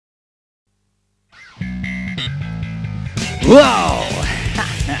Whoa!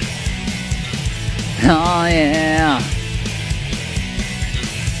 Oh yeah.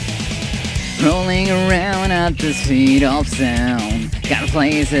 Rolling around at the speed of sound. Got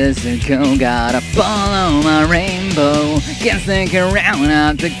places to go, gotta follow my rainbow. Can't stick around,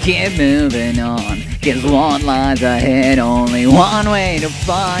 have to keep moving on. Guess what lies ahead, only one way to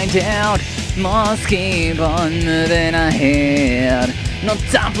find out. Must keep on moving ahead. No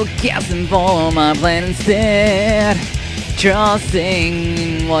time for guessing, follow my plan instead. Trusting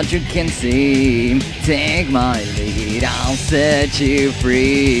in what you can see. Take my lead, I'll set you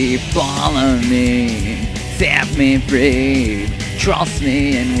free. Follow me, set me free. Trust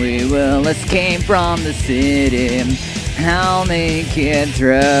me and we will escape from the city. I'll make it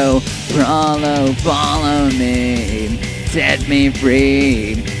through. Follow me, set me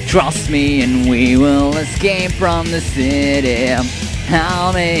free. Trust me and we will escape from the city.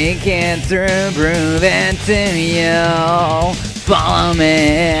 I'll make it through, prove it to you. Follow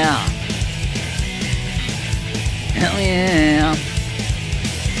me. Hell yeah.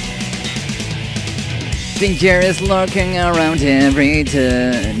 Danger is lurking around every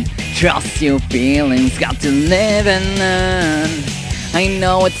turn. Trust your feelings, got to live and learn. I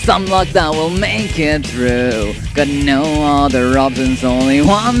know it's some luck that will make it through. Got no other options, only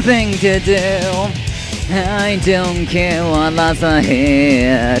one thing to do. I don't care what lies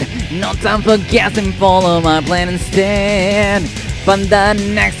ahead. No time for guessing, follow my plan instead. Find that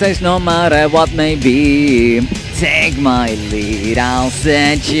next stage no matter what may be. Take my lead, I'll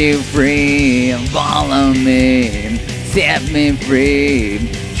set you free. Follow me, set me free.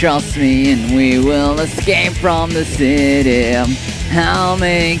 Trust me and we will escape from the city. I'll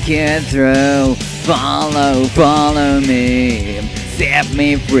make it through. Follow me, set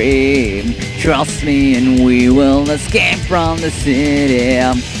me free. Trust me and we will escape from the city.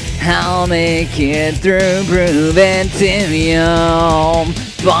 I'll make it through, prove it to you.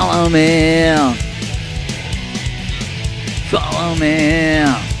 Follow me. Follow me.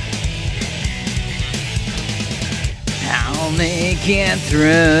 I'll make it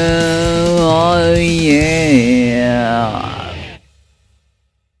through, oh yeah.